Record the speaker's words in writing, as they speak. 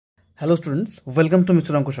Hello students, welcome to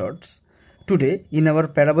Mr. Onkoshorts. Today in our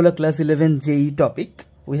Parabola class 11 JE topic,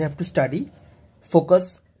 we have to study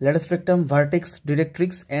focus, latus, rectum, vertex,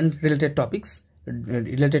 directrix and related topics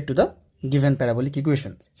related to the given parabolic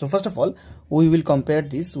equations. So first of all, we will compare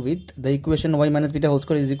this with the equation y minus beta whole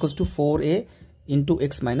square is equals to 4a into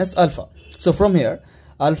x minus alpha. So from here,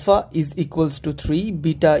 alpha is equals to 3,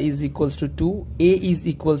 beta is equals to 2, a is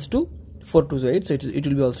equals to 4 to 8, so it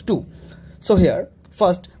will be also 2. So here,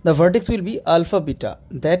 first, the vertex will be alpha beta,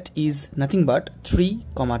 that is nothing but 3,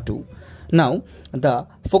 2. Now, the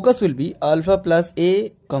focus will be alpha plus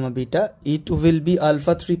a, beta. It will be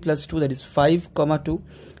alpha 3 plus 2, that is 5, 2.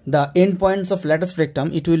 The endpoints of latus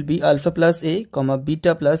rectum, it will be alpha plus a,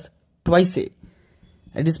 beta plus twice a.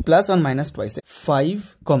 It is plus or minus twice a.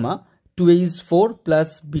 5, 2a is 4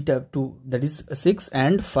 plus beta 2, that is 6,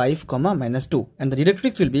 and 5, minus 2. And the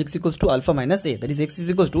directrix will be x equals to alpha minus a, that is x is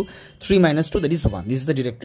equals to 3 minus 2, that is 1. This is the directrix.